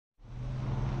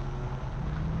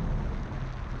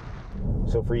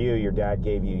So for you, your dad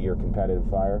gave you your competitive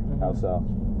fire. Mm-hmm. How so?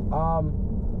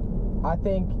 I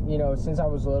think, you know, since I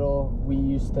was little, we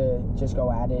used to just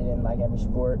go at it in like every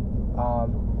sport.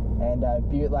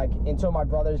 Be like, until my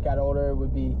brothers got older, it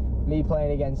would be me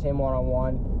playing against him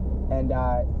one-on-one,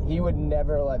 and he would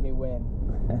never let me win.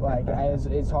 Like,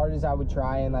 as hard as I would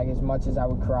try and like as much as I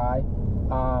would cry,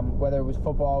 whether it was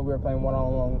football, we were playing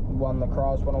one-on-one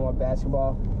lacrosse, one-on-one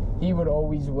basketball, he would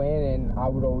always win and I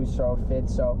would always throw a fit.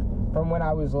 So from when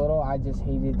I was little, I just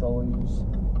hated to lose.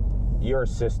 Your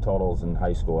assist totals in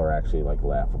high school are actually like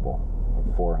laughable.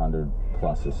 400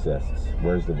 plus assists.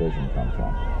 Where's the vision come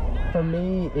from? For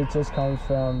me, it just comes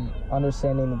from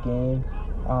understanding the game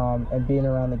and being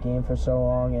around the game for so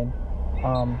long. And,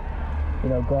 you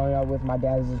know, growing up with my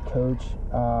dad as his coach,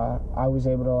 I was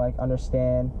able to like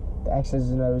understand the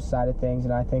X's and O's side of things.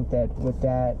 And I think that with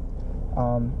that,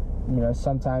 you know,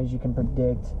 sometimes you can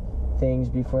predict things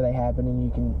before they happen and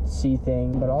you can see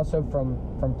things. But also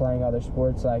from playing other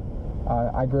sports, like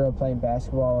I grew up playing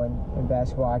basketball, and in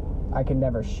basketball I could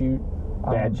never shoot.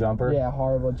 Bad jumper? Yeah,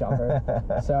 horrible jumper.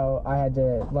 So I had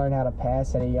to learn how to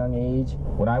pass at a young age.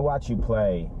 When I watch you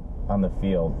play on the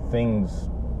field, things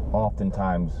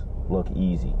oftentimes look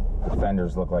easy.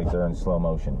 Defenders look like they're in slow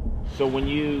motion. So when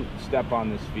you step on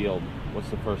this field, what's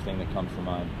the first thing that comes to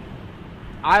mind?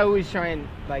 I always try and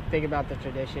like think about the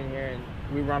tradition here, and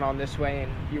we run on this way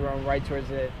and you run right towards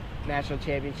the national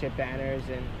championship banners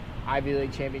and Ivy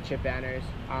League championship banners.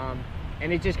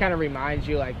 And it just kind of reminds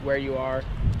you like where you are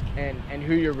and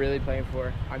who you're really playing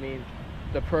for. I mean,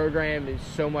 the program is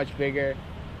so much bigger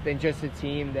than just a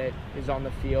team that is on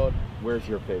the field. Where's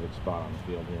your favorite spot on the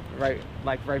field here?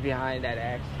 Right behind that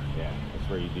X. Yeah, that's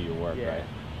where you do your work, yeah. Right?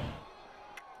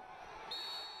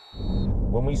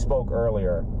 When we spoke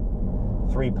earlier,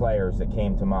 3 players that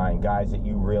came to mind, guys that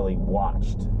you really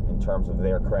watched in terms of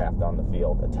their craft on the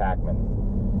field.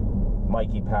 Attackman,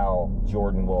 Mikey Powell,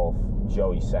 Jordan Wolf,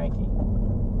 Joey Sankey.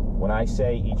 When I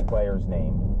say each player's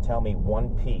name, tell me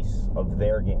one piece of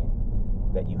their game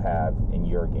that you have in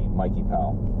your game. Mikey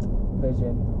Powell.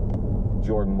 Vision.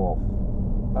 Jordan Wolf.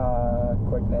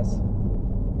 Quickness.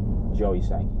 Joey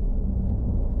Sankey.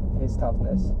 His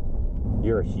toughness.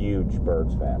 You're a huge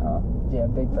Birds fan, huh? Yeah,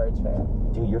 big Birds fan.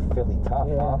 Dude, you're Philly tough,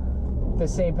 yeah. huh? The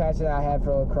same passion that I had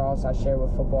for lacrosse, I share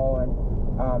with football,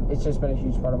 and it's just been a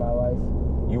huge part of my life.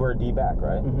 You were a D-back,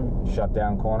 right? Mm-hmm.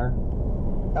 Shutdown corner?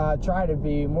 Try to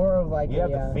be more of like you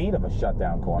have the feet of a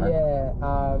shutdown corner. Yeah.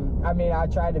 I mean, I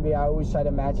tried to be. I always try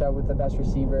to match up with the best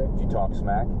receiver. Did you talk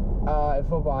smack? In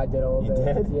football, I did a little bit. You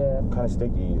did? Yeah. What kind of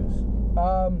stick do you use?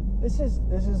 This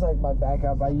is like my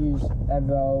backup. I use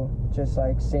Evo, just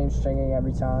like same stringing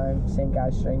every time. Same guy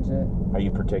strings it. Are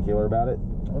you particular about it?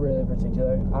 Really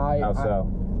particular. How so?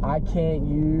 I can't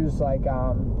use like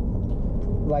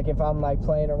if I'm like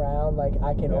playing around, like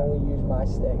I can only use my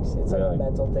sticks. It's like a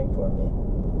mental thing for me.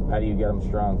 How do you get them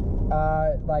strong?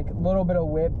 Like a little bit of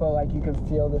whip, but like you can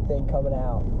feel the thing coming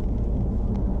out.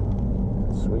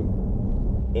 Sweet.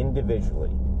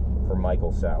 Individually, for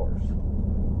Michael Sowers,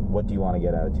 what do you want to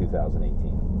get out of 2018?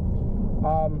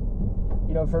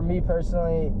 You know, for me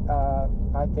personally,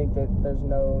 I think that there's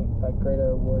no like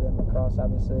greater award in lacrosse,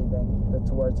 obviously, than the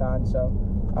Tewaaraton. So,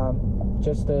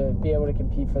 just to be able to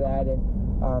compete for that and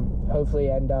hopefully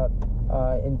end up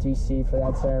in DC for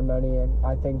that ceremony, and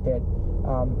I think that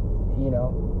you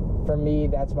know, for me,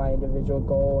 that's my individual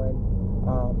goal,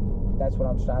 and that's what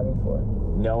I'm striving for.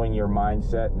 Knowing your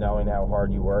mindset, knowing how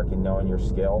hard you work, and knowing your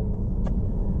skill,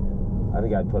 I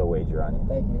think I'd put a wager on you.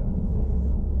 Thank you.